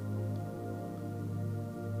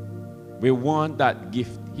 We want that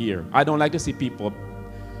gift here. I don't like to see people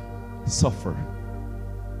suffer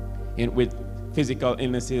with physical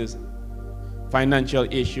illnesses, financial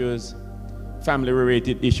issues,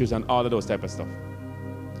 family-related issues, and all of those type of stuff.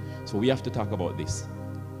 So we have to talk about this.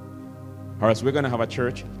 Or else we're going to have a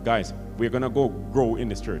church. Guys, we're going to go grow in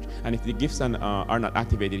this church. And if the gifts are not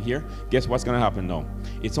activated here, guess what's going to happen now?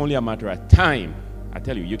 It's only a matter of time. I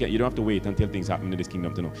tell you, you don't have to wait until things happen in this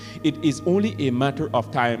kingdom to know. It is only a matter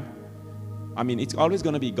of time. I mean, it's always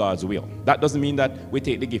going to be God's will. That doesn't mean that we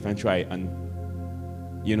take the gift and try and,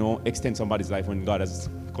 extend somebody's life when God has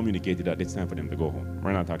communicated that it's time for them to go home.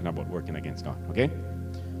 We're not talking about working against God, okay?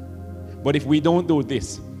 But if we don't do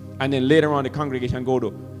this, and then later on the congregation go to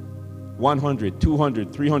 100,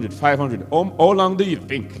 200, 300, 500, how long do you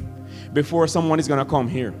think before someone is going to come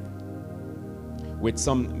here with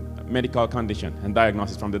some medical condition and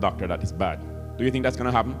diagnosis from the doctor that is bad? Do you think that's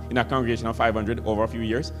going to happen in a congregation of 500 over a few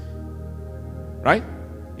years? Right?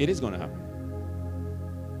 It is going to happen.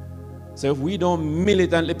 So if we don't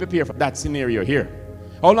militantly prepare for that scenario here,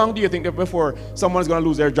 how long do you think that before someone's going to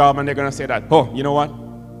lose their job and they're going to say that, oh, you know what?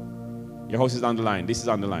 Your house is on the line. This is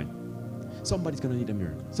on the line. Somebody's going to need a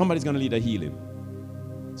miracle. Somebody's going to need a healing.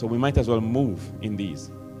 So we might as well move in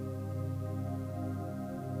these.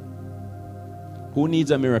 Who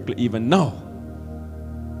needs a miracle even now?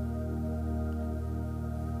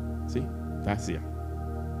 See? That's here.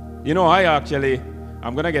 You know, I'm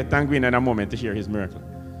going to get Tanguin in a moment to share his miracle.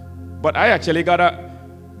 But I actually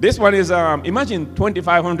this one is, imagine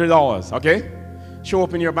 $2,500, okay? Show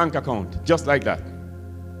up in your bank account, just like that.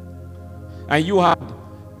 And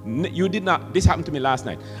you did not, this happened to me last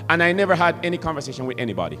night, and I never had any conversation with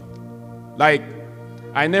anybody. Like,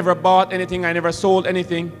 I never bought anything, I never sold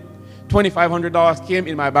anything. $2,500 came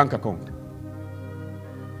in my bank account.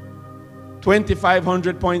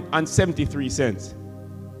 $2,500.73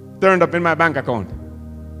 turned up in my bank account.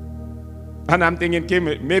 And I'm thinking, Kim,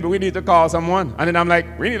 maybe we need to call someone. And then I'm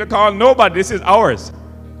like, we need to call nobody, this is ours.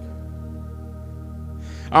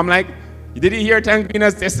 I'm like, did you hear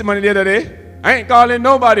Tanguina's testimony the other day? I ain't calling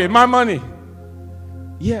nobody, my money.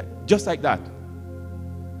 Yeah, just like that.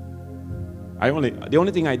 The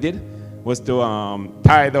only thing I did was to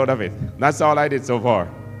tithe out of it. That's all I did so far.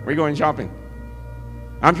 We're going shopping.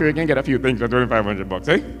 I'm sure you can get a few things for $2,500,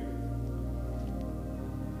 eh?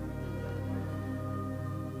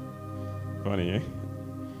 Funny, eh?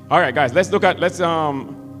 All right, guys, we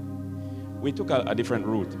took a different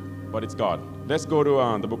route, but it's God. Let's go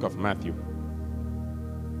to the book of Matthew.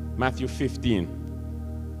 Matthew 15.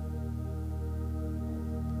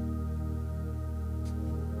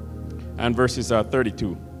 And verses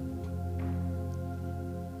 32.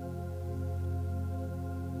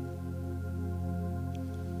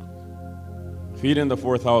 Feeding the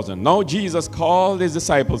 4,000. Now Jesus called his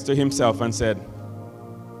disciples to himself and said,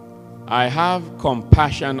 I have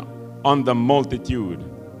compassion on the multitude,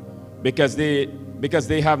 because they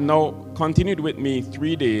have now continued with me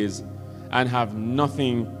 3 days and have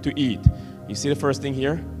nothing to eat. You see the first thing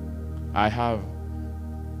here? I have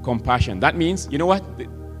compassion. That means, you know what?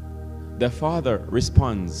 The Father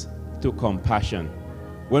responds to compassion.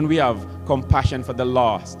 When we have compassion for the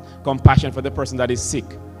lost, compassion for the person that is sick,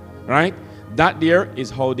 right? That there is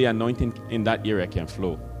how the anointing in that area can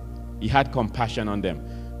flow. He had compassion on them,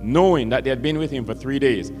 knowing that they had been with him for 3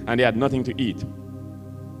 days and they had nothing to eat.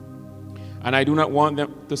 And I do not want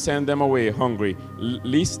them to send them away hungry,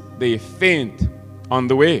 lest they faint on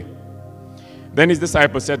the way. Then his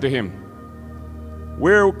disciples said to him,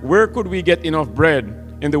 Where could we get enough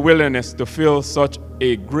bread in the wilderness to fill such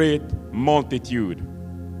a great multitude?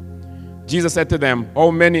 Jesus said to them, How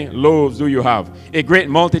many loaves do you have? A great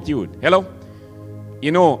multitude. Hello?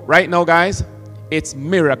 You know, right now, guys, it's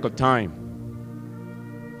miracle time.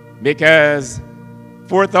 Because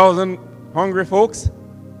 4,000 hungry folks,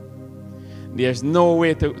 there's no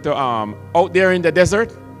way to out there in the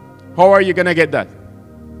desert. How are you going to get that?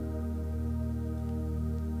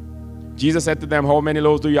 Jesus said to them, How many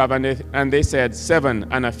loaves do you have? And they said, 7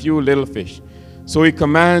 and a few little fish. So he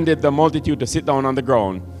commanded the multitude to sit down on the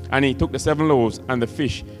ground. And he took the 7 loaves and the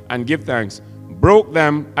fish and gave thanks, broke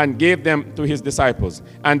them and gave them to his disciples.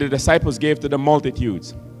 And the disciples gave to the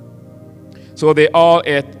multitudes. So they all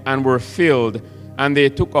ate and were filled, and they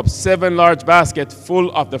took up 7 large baskets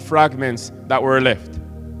full of the fragments that were left.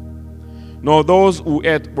 Now those who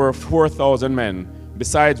ate were 4,000 men,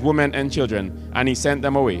 besides women and children, and he sent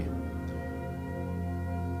them away.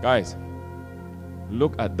 Guys,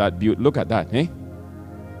 look at that beauty. Look at that, eh?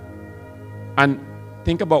 And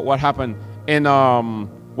think about what happened in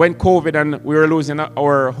when COVID and we were losing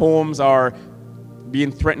our homes or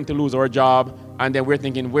being threatened to lose our job, and then we're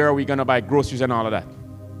thinking, where are we going to buy groceries and all of that?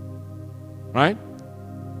 Right?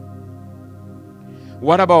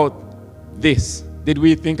 What about this? Did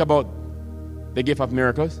we think about the gift of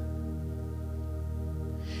miracles?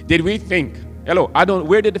 Did we think,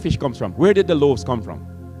 where did the fish come from? Where did the loaves come from?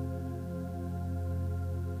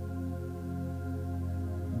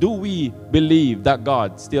 Do we believe that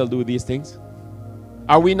God still do these things?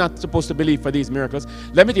 Are we not supposed to believe for these miracles?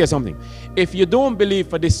 Let me tell you something. If you don't believe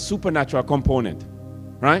for this supernatural component,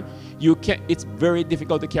 right? It's very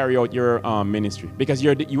difficult to carry out your ministry, because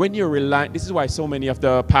when you're relying. This is why so many of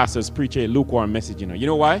the pastors preach a lukewarm message. You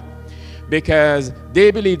know why? Because they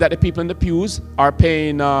believe that the people in the pews are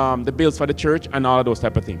paying the bills for the church and all of those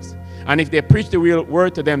type of things. And if they preach the real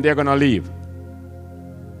word to them, they're going to leave.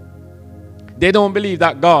 They don't believe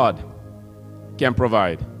that God can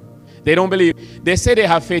provide. They don't believe. They say they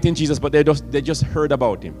have faith in Jesus, but they just heard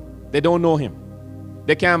about him. They don't know him.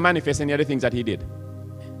 They can't manifest any other things that he did.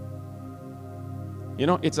 You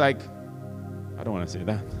know, it's like, I don't want to say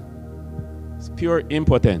that. It's pure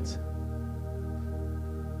impotence.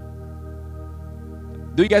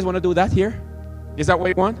 Do you guys want to do that here? Is that what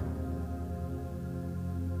you want?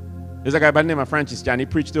 There's a guy by the name of Francis Chan. He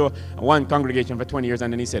preached to one congregation for 20 years,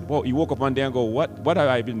 and then he said, well, he woke up one day and go, what have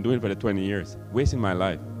I been doing for the 20 years? Wasting my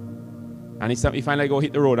life. And he finally go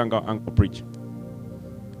hit the road and go preach.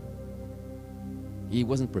 He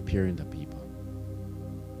wasn't preparing the people.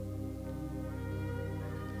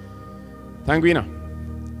 Tanguina,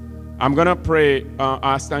 I'm going to pray,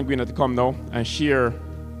 ask Tanguina to come now and share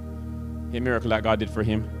a miracle that God did for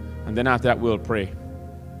him. And then after that, we'll pray.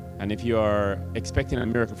 And if you are expecting a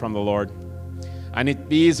miracle from the Lord, and it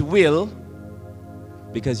be His will,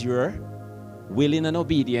 because you're willing and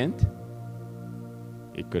obedient,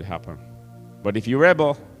 it could happen. But if you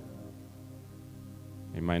rebel,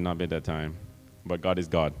 it might not be that time. But God is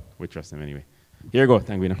God. We trust Him anyway. Here you go,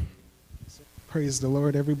 Tanguina. Praise the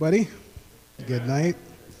Lord, everybody. Good night.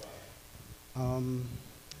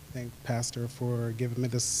 Thank Pastor for giving me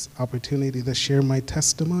this opportunity to share my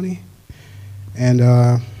testimony.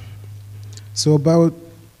 And so about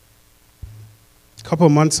a couple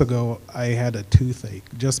of months ago, I had a toothache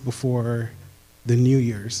just before the New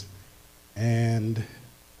Year's. And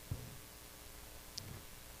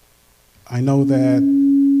I know that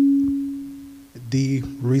Dee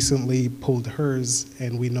recently pulled hers,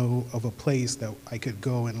 and we know of a place that I could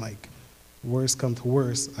go and, like, worst come to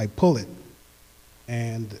worst, I pull it.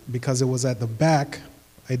 And because it was at the back,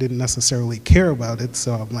 I didn't necessarily care about it,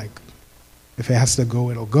 so I'm like, if it has to go,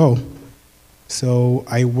 it'll go. So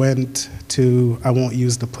I went to, I won't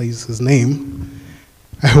use the place's name,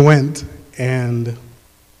 I went and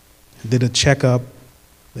did a checkup.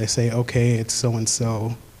 They say, okay, it's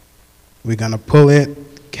so-and-so. We're gonna pull it,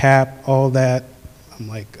 cap, all that. I'm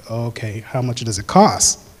like, okay, how much does it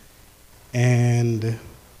cost? And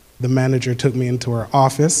the manager took me into her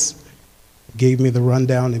office, gave me the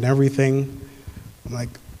rundown and everything. I'm like,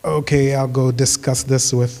 okay, I'll go discuss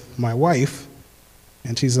this with my wife.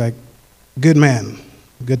 And she's like, good man,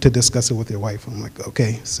 good to discuss it with your wife. I'm like,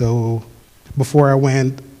 okay. So before I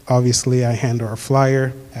went, obviously I hand her a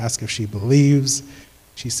flyer, ask if she believes.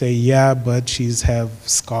 She say, yeah, but she's have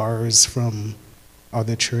scars from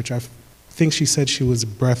other church. I think she said she was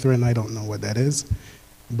Brethren. I don't know what that is.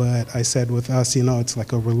 But I said with us, you know, it's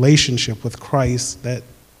like a relationship with Christ that,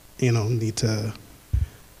 you know, need to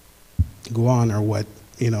go on, or what,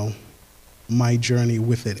 you know, my journey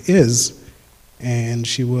with it is. And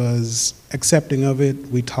she was accepting of it.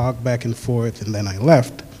 We talked back and forth, and then I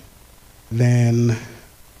left. Then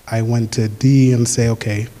I went to Dee and say,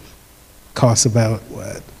 okay, costs about,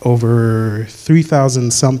 what, over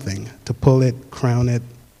 3,000 something to pull it, crown it,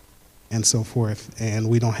 and so forth. And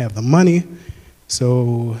we don't have the money.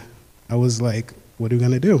 So I was like, what are we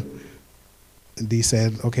gonna do? And Dee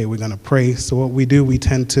said, okay, we're gonna pray. So what we do, we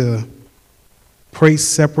tend to pray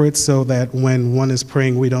separate so that when one is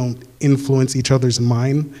praying, we don't influence each other's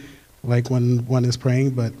mind, like when one is praying.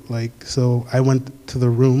 But like, so I went to the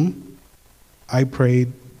room, I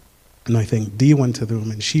prayed, and I think Dee went to the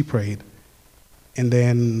room and she prayed. And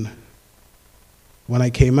then when I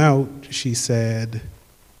came out, she said,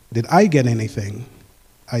 did I get anything?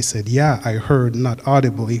 I said, yeah, I heard, not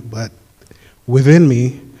audibly, but within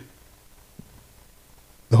me,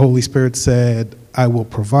 the Holy Spirit said, I will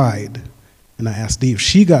provide. And I asked Dee if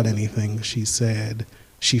she got anything. She said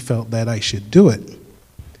she felt that I should do it.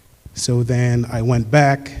 So then I went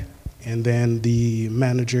back, and then the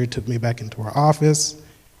manager took me back into her office,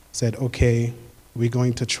 said, okay, we're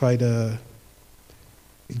going to try to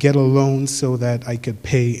get a loan so that I could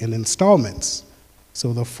pay in installments.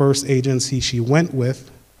 So the first agency she went with,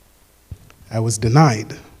 I was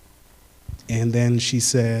denied. And then she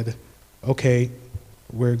said, okay,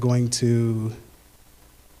 we're going to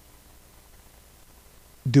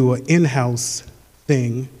do an in-house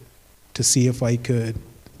thing to see if I could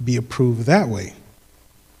be approved that way.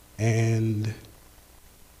 And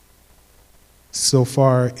so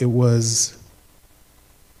far it was,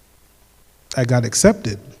 I got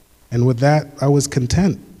accepted. And with that, I was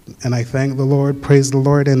content. And I thank the Lord, praise the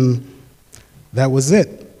Lord, and that was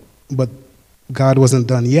it. But God wasn't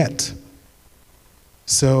done yet.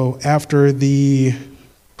 So after the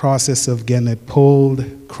process of getting it pulled,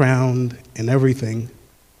 crowned, and everything,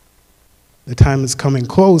 the time is coming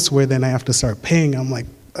close where then I have to start paying. I'm like,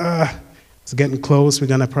 it's getting close. We're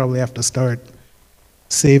gonna probably have to start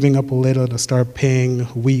saving up a little to start paying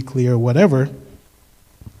weekly or whatever.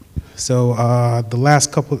 So the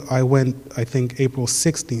last couple, I went, I think April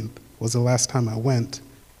 16th was the last time I went.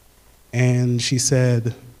 And she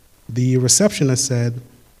said, the receptionist said,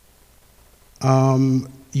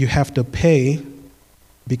 you have to pay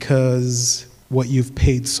because what you've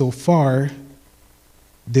paid so far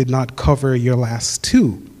did not cover your last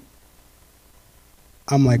two.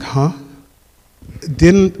 I'm like, huh?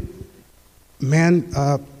 I'm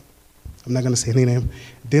not gonna say any name.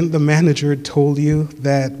 Didn't the manager told you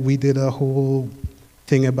that we did a whole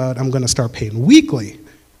thing about I'm gonna start paying weekly?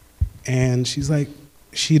 And she's like,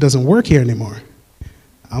 she doesn't work here anymore.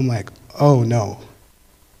 I'm like, oh no.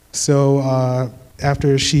 So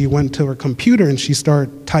after she went to her computer and she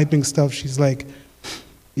started typing stuff, she's like,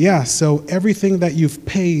 yeah, so everything that you've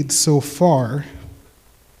paid so far,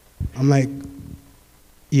 I'm like,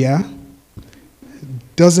 yeah,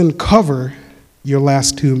 doesn't cover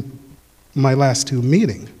my last two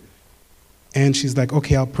meeting. And she's like,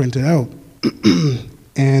 okay, I'll print it out.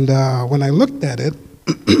 And when I looked at it,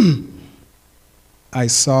 I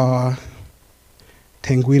saw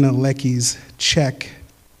Tanguina Lecky's check,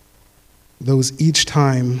 those each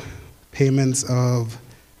time payments of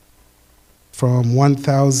from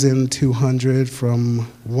 1,200, from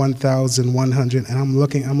 1,100, and I'm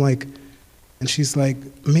looking, I'm like, and she's like,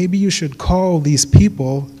 maybe you should call these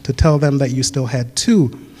people to tell them that you still had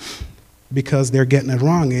two because they're getting it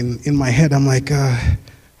wrong. And in my head, I'm like,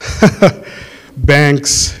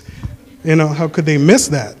 banks, how could they miss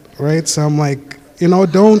that, right? So I'm like,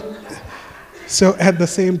 don't. So at the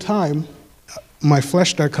same time, my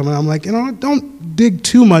flesh started coming. I'm like, don't dig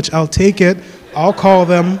too much. I'll take it. I'll call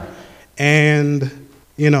them and,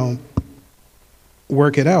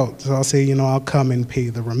 work it out. So I'll say, I'll come and pay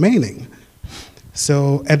the remaining.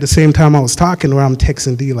 So at the same time I was talking, where I'm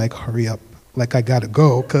texting D like, hurry up, like I gotta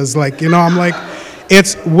go. Cause I'm like,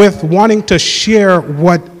 it's with wanting to share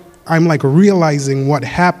what I'm like realizing what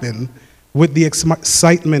happened with the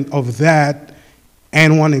excitement of that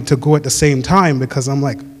and wanting to go at the same time because I'm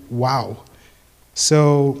like, wow.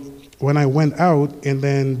 So when I went out and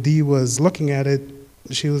then Dee was looking at it,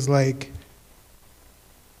 she was like,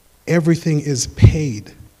 everything is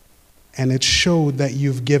paid. And it showed that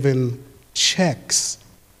you've given checks.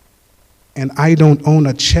 And I don't own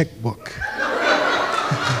a checkbook.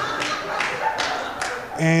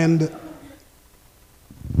 And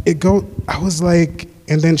I was like,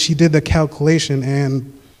 and then she did the calculation,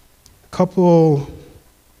 and about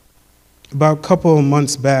a couple of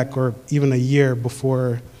months back, or even a year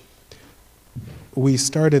before we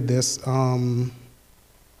started this,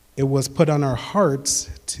 it was put on our hearts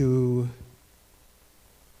to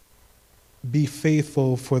be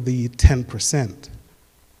faithful for the 10%,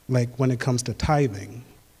 like when it comes to tithing.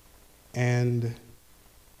 And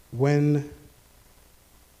when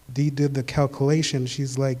Dee did the calculation,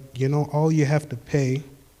 she's like, all you have to pay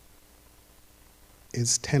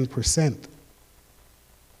is 10%.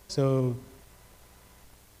 So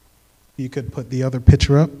you could put the other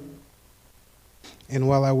picture up. And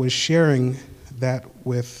while I was sharing that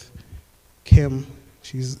with Kim,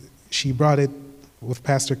 she brought it, with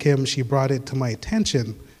Pastor Kim, she brought it to my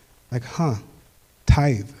attention, like,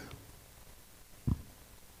 tithe.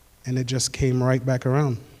 And it just came right back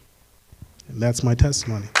around. And that's my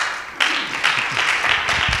testimony.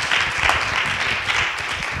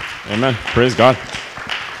 Amen. Praise God.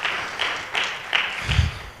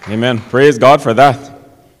 Amen. Praise God for that.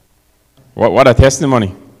 What a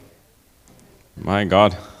testimony. My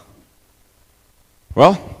God.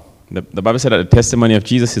 Well, the Bible said that the testimony of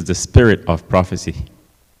Jesus is the spirit of prophecy.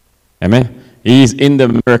 Amen. He's in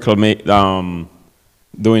the miracle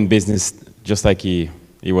doing business just like he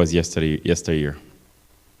was yesteryear.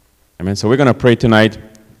 Amen. So we're going to pray tonight.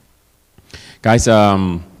 Guys,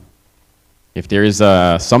 if there is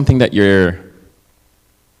something that you're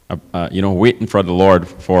waiting for the Lord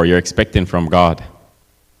for, you're expecting from God,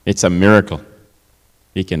 it's a miracle.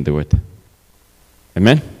 He can do it.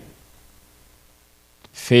 Amen.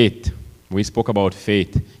 Faith. We spoke about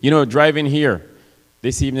faith. Driving here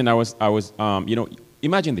this evening, I was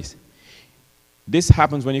imagine this. This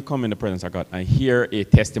happens when you come in the presence of God and hear a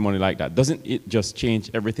testimony like that. Doesn't it just change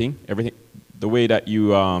everything? The way that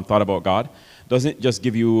you thought about God? Doesn't it just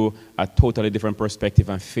give you a totally different perspective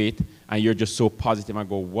and faith, and you're just so positive and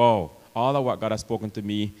go, wow, all of what God has spoken to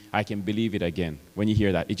me, I can believe it again. When you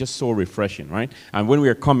hear that, it's just so refreshing, right? And when we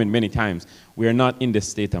are coming many times, we are not in the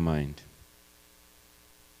state of mind.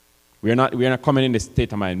 We are not coming in the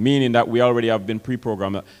state of mind, meaning that we already have been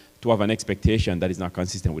pre-programmed to have an expectation that is not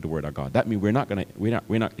consistent with the Word of God. That means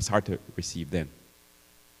it's hard to receive then.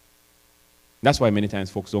 That's why many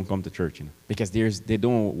times folks don't come to church, because they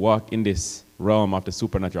don't walk in this realm of the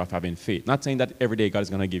supernatural of having faith. Not saying that every day God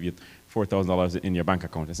is going to give you $4,000 in your bank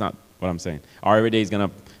account. That's not what I'm saying. Or every day He's going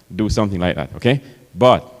to do something like that, okay?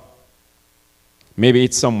 But maybe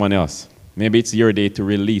it's someone else. Maybe it's your day to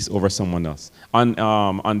release over someone else.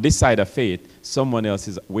 On this side of faith, someone else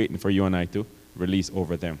is waiting for you and I to release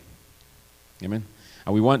over them. Amen?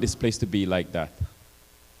 And we want this place to be like that,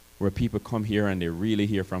 where people come here and they really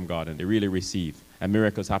hear from God and they really receive, and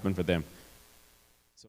miracles happen for them.